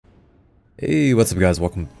Hey, what's up guys?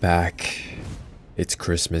 Welcome back. It's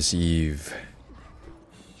Christmas Eve.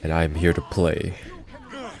 And I'm here to play.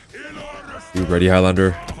 You ready,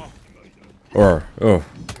 Highlander? Or, oh,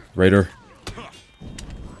 Raider.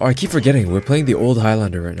 Oh, I keep forgetting, we're playing the old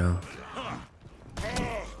Highlander right now.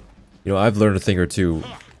 You know, I've learned a thing or two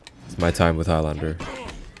with my time with Highlander.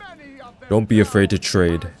 Don't be afraid to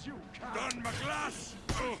trade.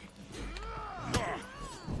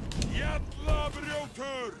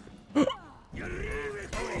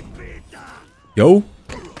 Yo?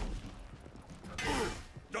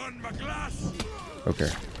 Okay.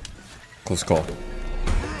 Close call.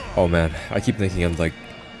 Oh man, I keep thinking I'm like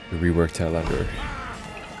the reworked Highlander.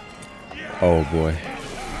 Oh boy.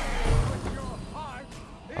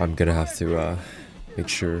 I'm gonna have to make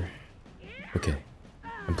sure. Okay.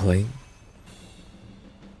 I'm playing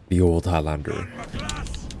the old Highlander.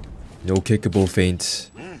 No kickable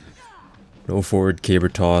feint. No forward caber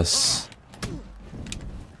toss.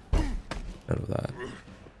 None of that.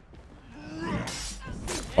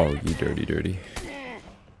 Oh, you dirty.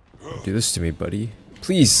 Don't do this to me, buddy.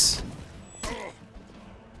 Please!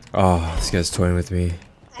 Oh, this guy's toying with me.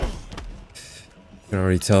 I can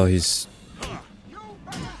already tell he's...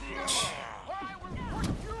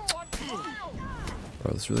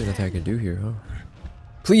 Bro, there's really nothing I can do here, huh?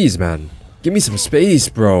 Please, man! Give me some space,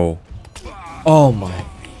 bro! Oh my...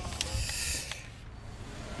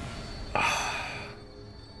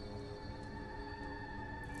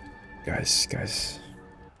 Guys.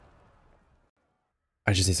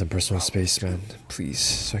 I just need some personal space, man. Please,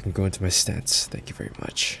 so I can go into my stance. Thank you very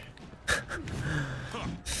much.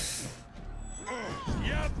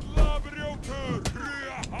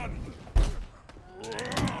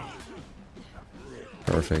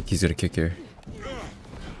 Perfect. He's gonna kick here.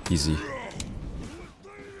 Easy.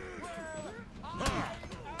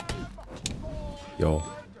 Yo.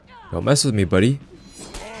 Don't mess with me, buddy.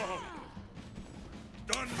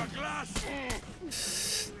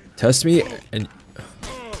 Test me and...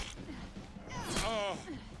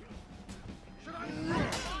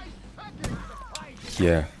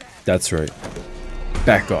 Yeah, that's right.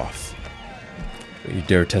 Back off. Don't you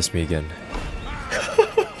dare test me again.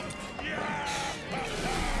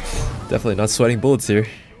 Definitely not sweating bullets here.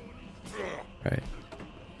 Alright.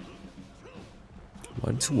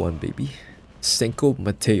 1-1, baby. Senko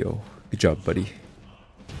Mateo. Good job, buddy.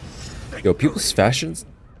 Yo, people's fashions...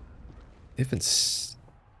 They've been...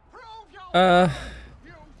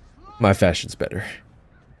 My fashion's better.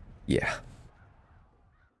 Yeah.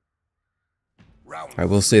 I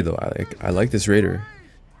will say though, I like this Raider.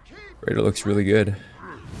 Raider looks really good.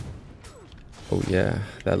 Oh yeah,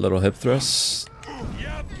 that little hip thrust.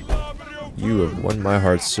 You have won my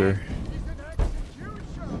heart, sir.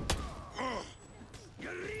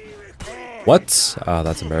 What? Ah,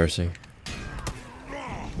 that's embarrassing.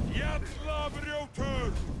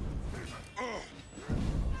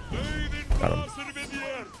 Got him.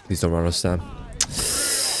 Please don't run us down.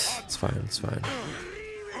 It's fine, it's fine.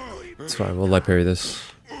 It's fine, we'll light parry this.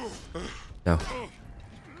 Now.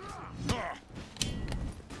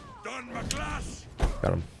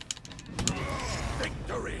 Got him.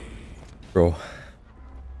 Bro.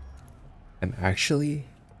 I'm actually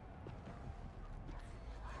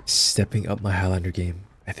stepping up my Highlander game,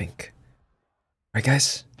 I think. Right,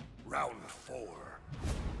 guys? Round 4.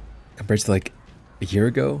 Compared to like a year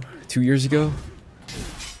ago? 2 years ago?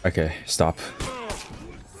 Okay, stop.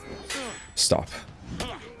 Stop.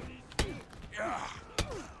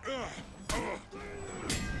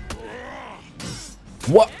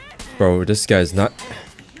 What? Bro, this guy's not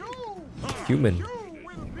human.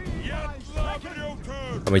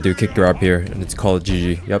 I'm gonna do a kick drop here and it's called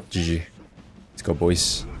GG. Yep, GG. Let's go,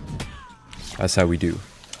 boys. That's how we do.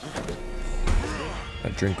 Now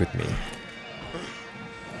drink with me.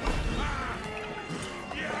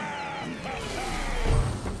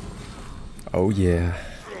 Oh yeah.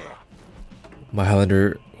 My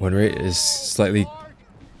Highlander win rate is slightly...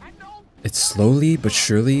 It's slowly but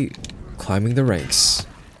surely climbing the ranks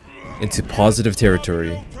into positive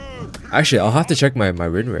territory. Actually, I'll have to check my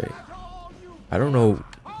win rate. I don't know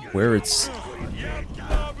where it's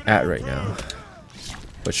at right now.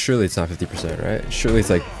 But surely it's not 50%, right? Surely it's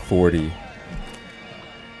like 40.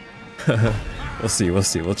 We'll see.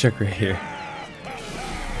 We'll check right here.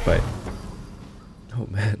 But... Oh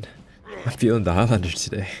man. I'm feeling the Highlander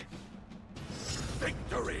today.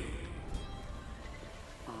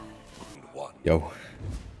 Yo.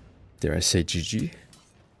 Dare I say GG?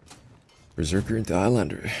 Berserker into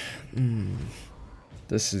Highlander.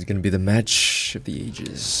 This is gonna be the match of the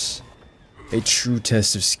ages. A true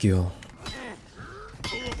test of skill.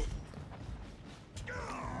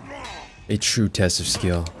 A true test of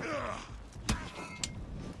skill.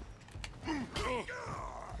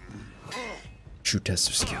 True test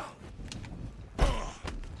of skill.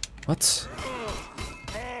 What?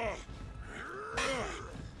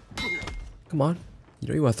 Come on. You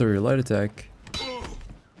know you want to throw your light attack.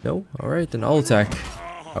 No? Alright, then I'll attack.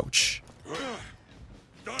 Ouch.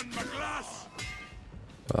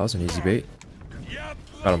 Oh, that was an easy bait.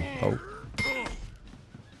 Got him. Oh.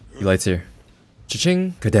 He lights here.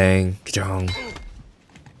 Cha-ching, ka-dang, ka-chong.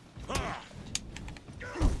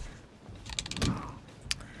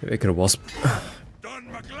 Maybe I could have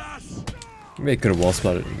wall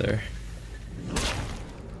spotted in there.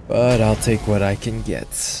 But I'll take what I can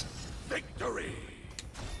get.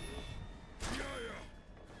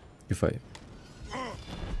 You fight.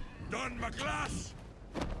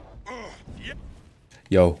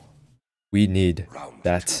 Yo, we need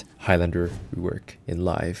that Highlander rework in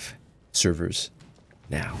live servers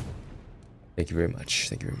now. Thank you very much.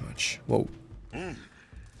 Thank you very much. Whoa.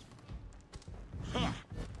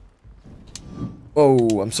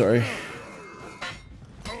 Oh, I'm sorry.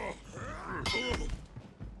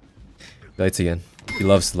 Lights again. He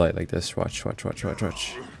loves to light like this. Watch, watch, watch, watch,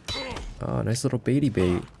 watch. Oh, nice little baity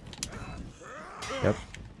bait. Yep.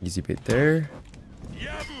 Easy bait there.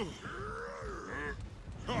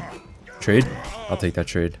 Trade? I'll take that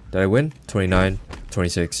trade. Did I win? 29,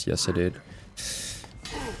 26. Yes, I did.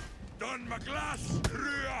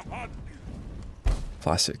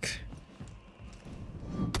 Classic.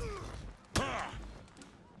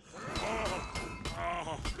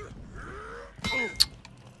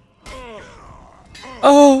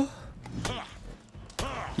 Oh!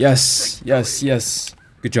 Yes, yes, yes.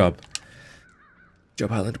 Good job. Good job,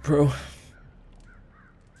 Highlander Pro.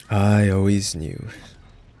 I always knew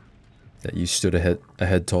that you stood a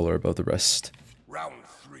head taller above the rest. Round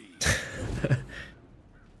 3.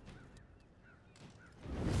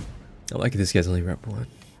 I like this guy's only rep 1.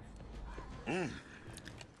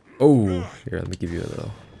 Oh, here, let me give you a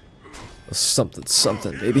little something,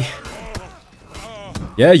 something, baby.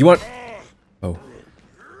 Yeah, you want? Oh,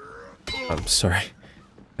 I'm sorry.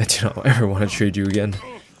 I do not ever want to trade you again.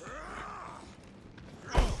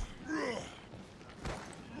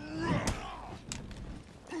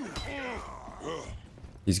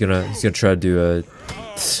 He's gonna try to do a.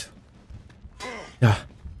 Yeah.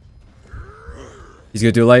 He's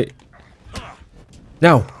gonna do a light.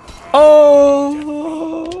 Now. Oh.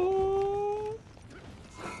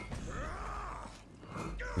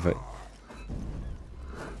 If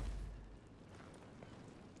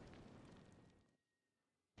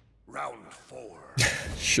Round 4.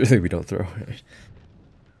 Surely we don't throw.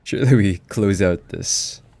 Surely we close out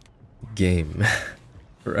this game.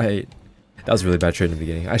 Right. That was a really bad trade in the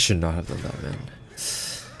beginning. I should not have done that, man.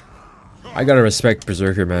 I gotta respect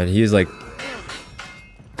Berserker, man. He is like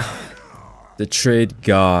the trade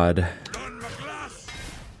god.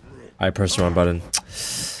 I pressed the wrong button.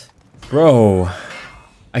 Bro,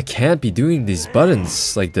 I can't be doing these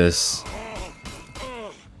buttons like this.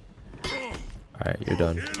 Alright, you're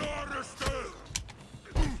done.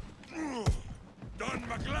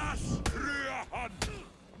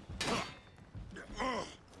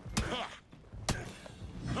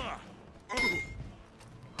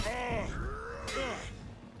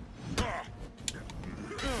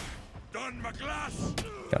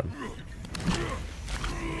 Got him.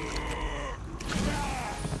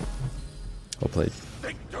 Well played.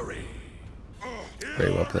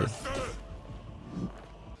 Very well played.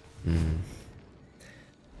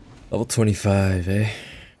 Level 25, eh?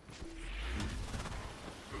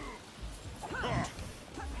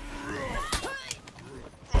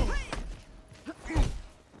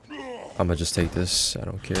 I'm gonna just take this. I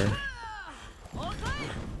don't care.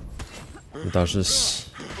 Dodge this.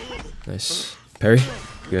 Nice. Parry?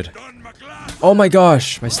 Good. Oh my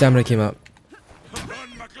gosh! My stamina came up.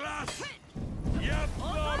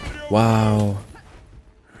 Wow.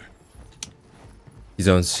 He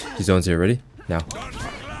zones. He zones here. Ready? Now.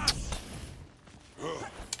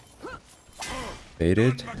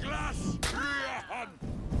 Baited.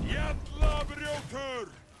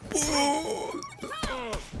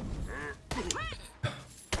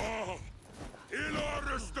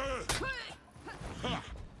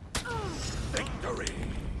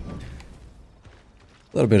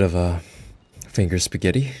 A little bit of finger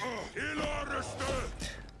spaghetti.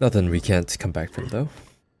 Nothing we can't come back from though.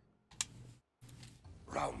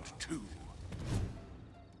 Round 2.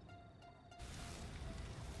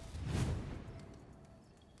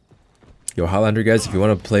 Yo, Highlander guys, if you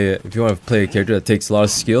want to play a character that takes a lot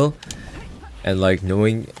of skill and like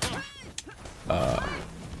knowing,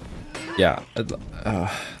 Yeah,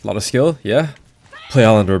 a lot of skill. Yeah, play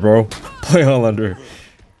Highlander, bro. Play Highlander.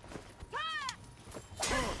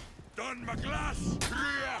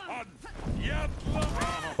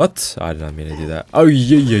 What? I did not mean to do that. Oh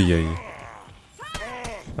yeah.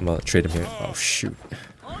 I'm gonna trade him here. Oh shoot.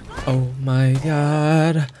 Oh my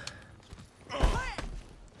god.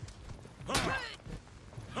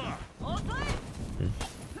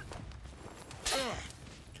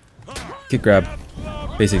 Kick grab.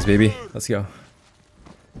 Basics, baby. Let's go.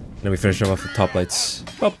 Then we finish them off with top lights.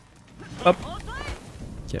 Up. Up.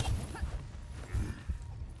 Yeah.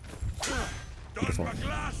 Beautiful.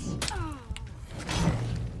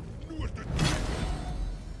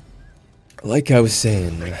 Like I was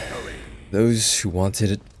saying, those who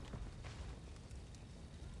wanted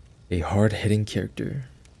a hard-hitting character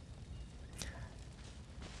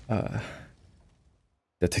that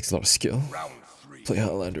takes a lot of skill, play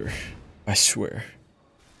Highlander. I swear.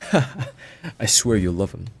 I swear you'll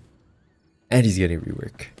love him. And he's getting a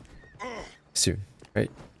rework. Soon, right?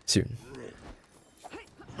 Soon.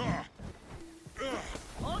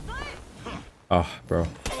 Oh, bro.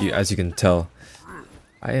 As you can tell,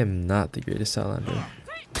 I am not the greatest Highlander.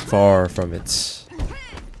 Far from it.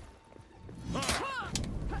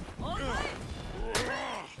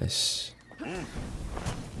 Nice.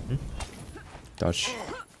 Dodge.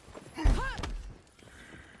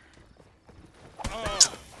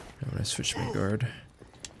 I'm gonna switch my guard.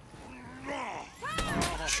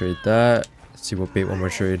 Trade that. Let's see what bait one more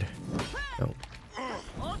trade. No.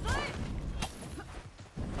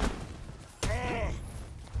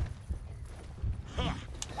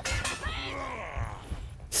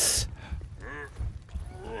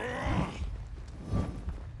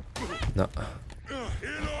 No.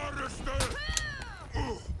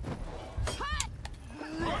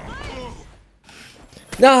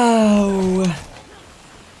 No!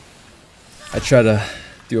 I try to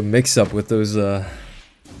do a mix-up with those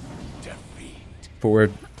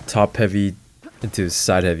forward top heavy into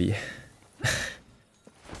side heavy.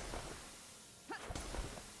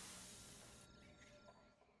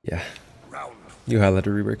 Yeah. New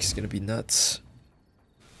Highlander rework is gonna be nuts.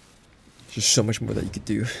 There's so much more that you could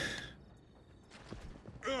do.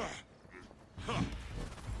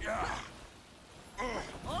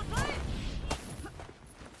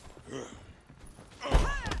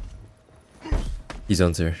 He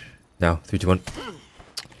zones here. Now, 3, 2, 1.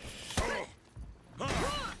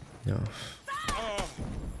 No.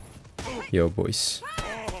 Yo, boys.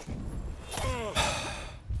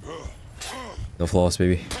 No flaws,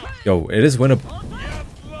 baby. Yo, it is winnable.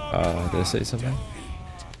 Did I say something?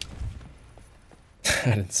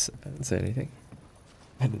 I didn't say anything.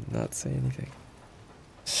 I did not say anything.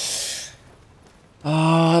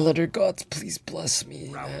 Ah, Highlander gods, please bless me,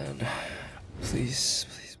 man. Please,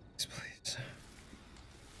 please, please, please.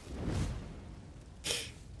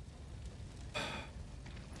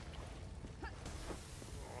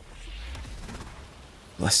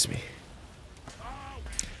 Bless me.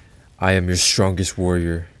 I am your strongest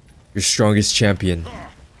warrior, your strongest champion.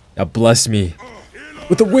 Now bless me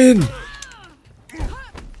with a win.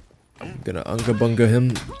 I'm gonna unga bunga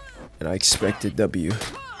him, and I expect a W.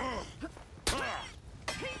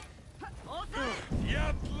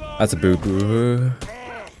 That's a boo boo.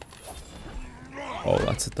 Oh,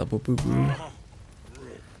 that's a double boo boo.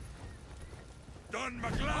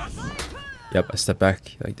 Yep, I step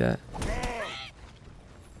back like that.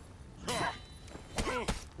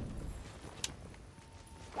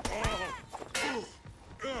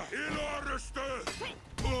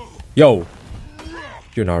 Yo,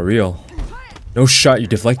 you're not real. No shot, you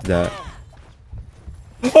deflected that.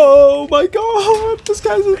 Oh my god, this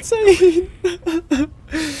guy's insane.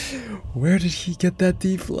 Where did he get that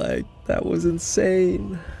deflect? That was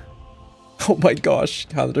insane. Oh my gosh,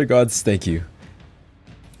 Highlander gods, thank you.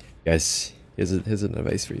 Guys, here's an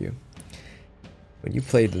advice for you. When you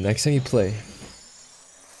play, the next time you play,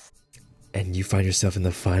 and you find yourself in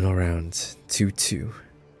the final round, 2-2,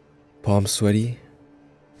 palm sweaty,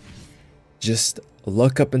 just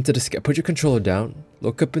look up into the sky. Put your controller down.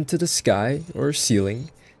 Look up into the sky or ceiling.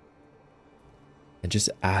 And just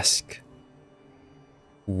ask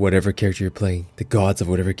whatever character you're playing, the gods of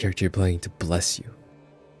whatever character you're playing, to bless you.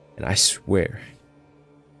 And I swear,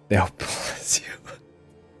 they'll bless you.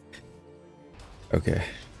 Okay,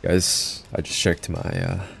 guys, I just checked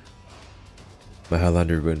my my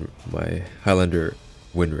Highlander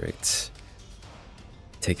win rate.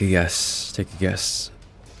 Take a guess. Take a guess.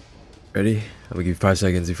 Ready? I'm gonna give you 5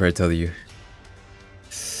 seconds before I tell you.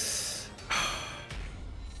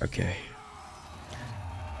 Okay.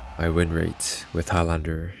 My win rate with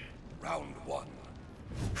Highlander. Round 1.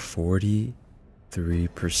 43%.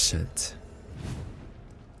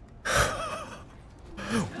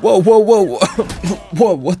 Whoa, whoa, whoa, whoa,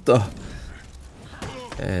 whoa, what the?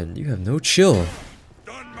 And you have no chill,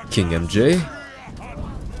 King MJ.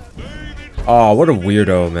 Oh, what a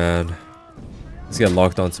weirdo, man. Let's get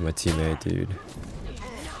locked onto my teammate, dude.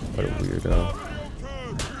 What a weirdo.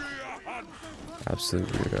 Absolute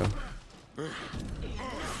weirdo.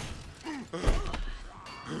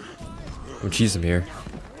 I'm cheese him here.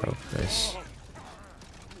 Oh, nice.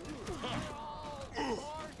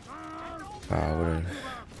 Ah, what a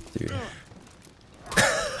dude.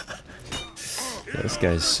 Yeah, this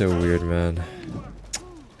guy's so weird, man.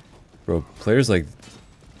 Bro, players like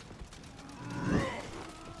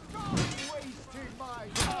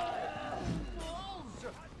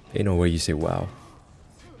ain't no way you say wow.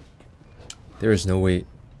 There is no way.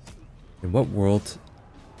 In what world?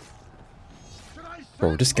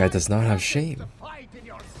 Bro, this guy does not have shame.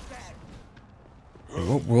 In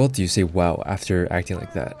what world do you say wow after acting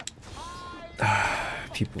like that?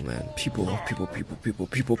 People, man. People.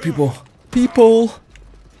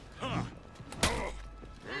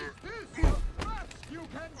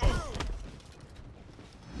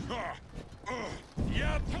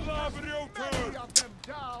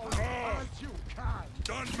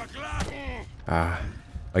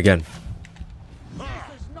 Again.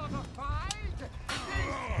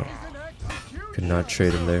 Could not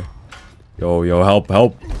trade him there. Yo,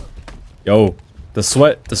 help. Yo, the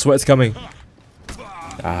sweat's coming.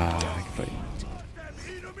 I can fight.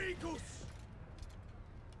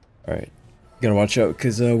 Alright. Gotta watch out,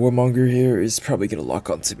 because Warmonger here is probably gonna lock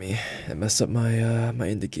onto me and mess up my my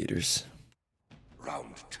indicators.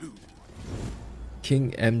 Round 2.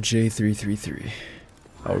 King MJ333.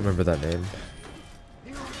 I'll remember that name.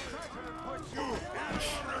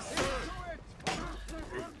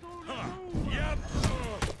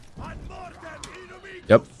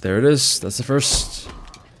 Yep, there it is. That's the first.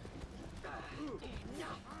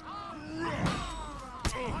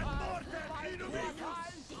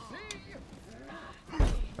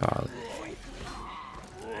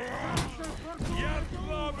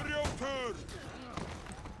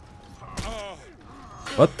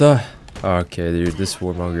 What the? Okay, dude, this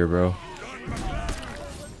Warmonger, bro.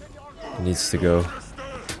 He needs to go.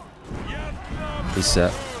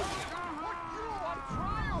 Reset.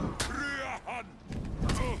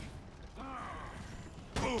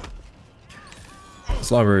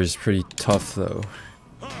 This Lawbringer is pretty tough, though.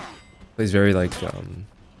 Plays very, like, I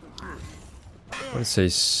want to say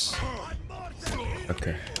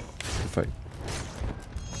okay. Good fight.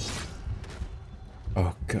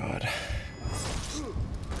 Oh, God.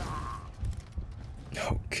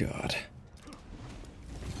 Oh, God.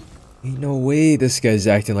 Ain't no way this guy's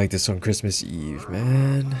acting like this on Christmas Eve,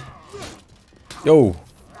 man. Yo,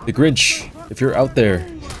 the Grinch, if you're out there,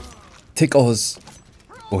 take all his...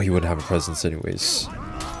 Well, he wouldn't have a presence anyways.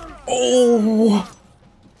 Oh!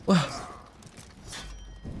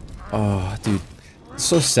 Oh, dude. It's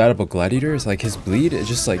so sad about Gladiator. It's like his bleed, it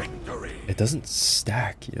just like... It doesn't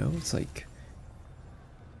stack, you know? It's like...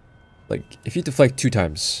 Like, if you deflect 2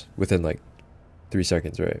 times within like 3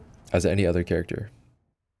 seconds, right? As any other character.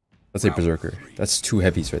 Let's say Berserker. That's 2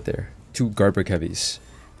 heavies right there. 2 Guardbrick heavies.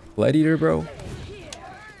 Gladiator, bro.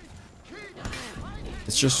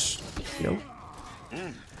 It's just, you know.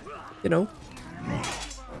 You know.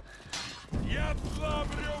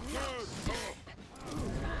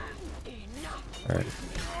 Alright.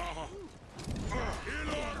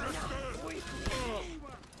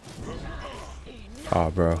 Oh,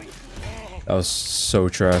 bro. That was so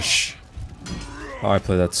trash. Oh, I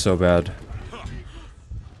played that so bad.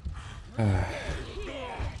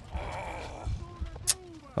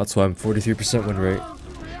 That's why I'm 43% win rate.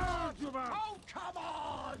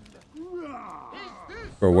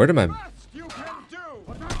 Bro, where am I?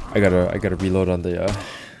 I gotta reload on the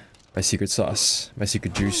my secret sauce, my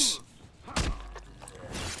secret juice.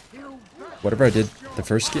 Whatever I did the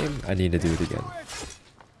first game, I need to do it again.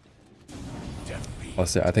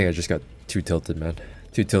 Honestly, I think I just got too tilted, man.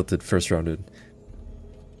 Too tilted first rounded.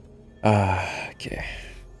 Okay.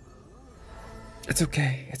 It's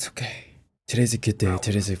okay. It's okay. Today's a good day.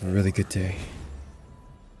 Today's a really good day.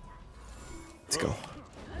 Let's go.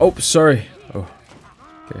 Oh, sorry. Oh.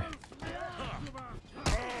 Okay.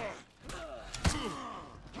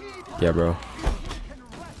 Yeah, bro.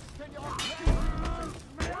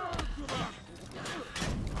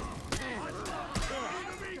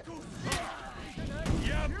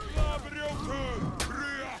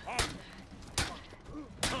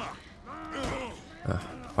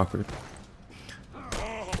 Awkward.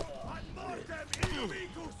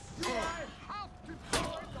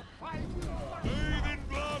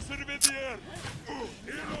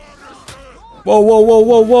 Whoa, whoa, whoa,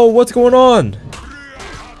 whoa, whoa, what's going on?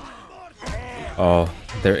 Oh,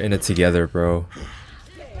 they're in it together, bro.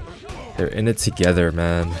 They're in it together,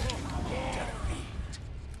 man.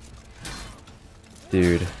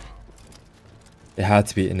 Dude. They had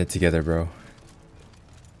to be in it together, bro.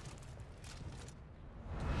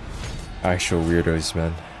 Actual weirdos,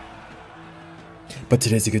 man. But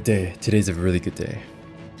today's a good day. Today's a really good day.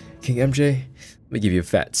 King MJ, let me give you a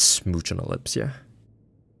fat smooch on the lips, yeah?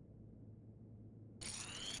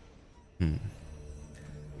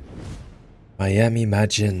 Miami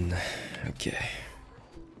Majin. Okay.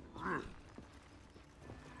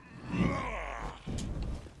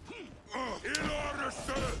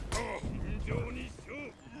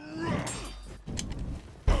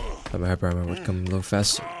 My hyper would come a little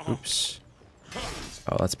faster. Oops.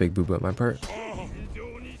 Oh, that's big boo boo on my part.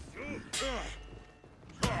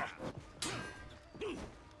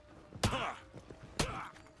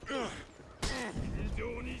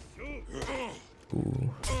 Ooh.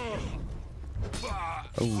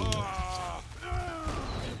 Oh.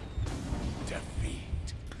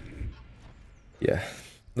 Yeah.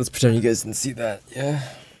 Let's pretend you guys didn't see that. Yeah.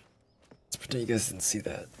 Let's pretend you guys didn't see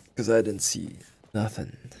that. Because I didn't see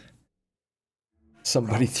nothing.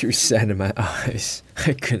 Somebody threw sand in my eyes.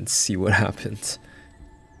 I couldn't see what happened.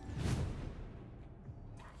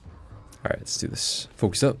 Alright, let's do this.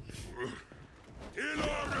 Focus up.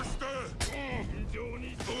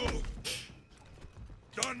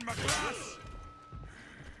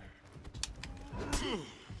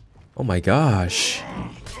 Oh my gosh.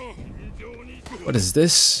 What is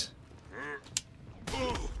this?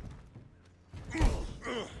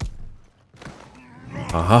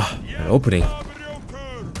 Aha, an opening.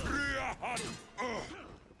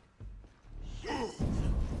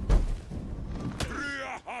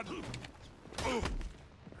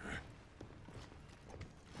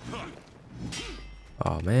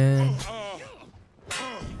 Oh man.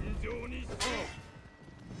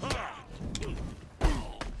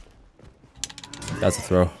 That's a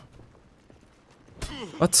throw.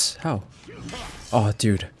 What? How? Oh,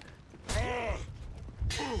 dude.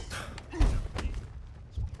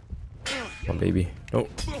 Come on, baby. No.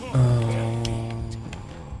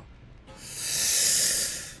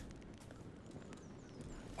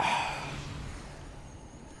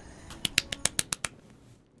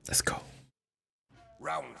 Let's go.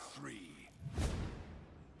 Round 3.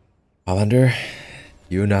 Highlander,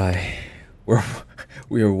 you and I,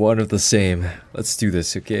 we are one of the same. Let's do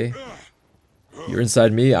this, okay? You're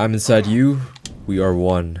inside me, I'm inside you. We are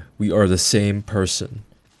one. We are the same person.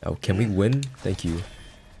 Now, can we win? Thank you.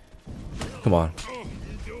 Come on.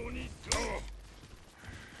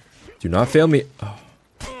 Do not fail me. Oh.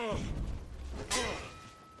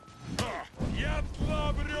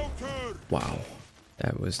 Wow.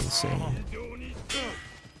 That was insane.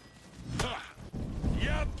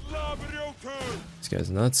 This guy's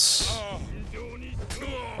nuts.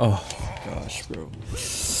 Oh gosh, bro.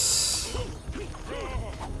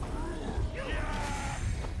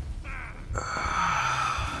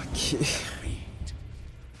 Okay.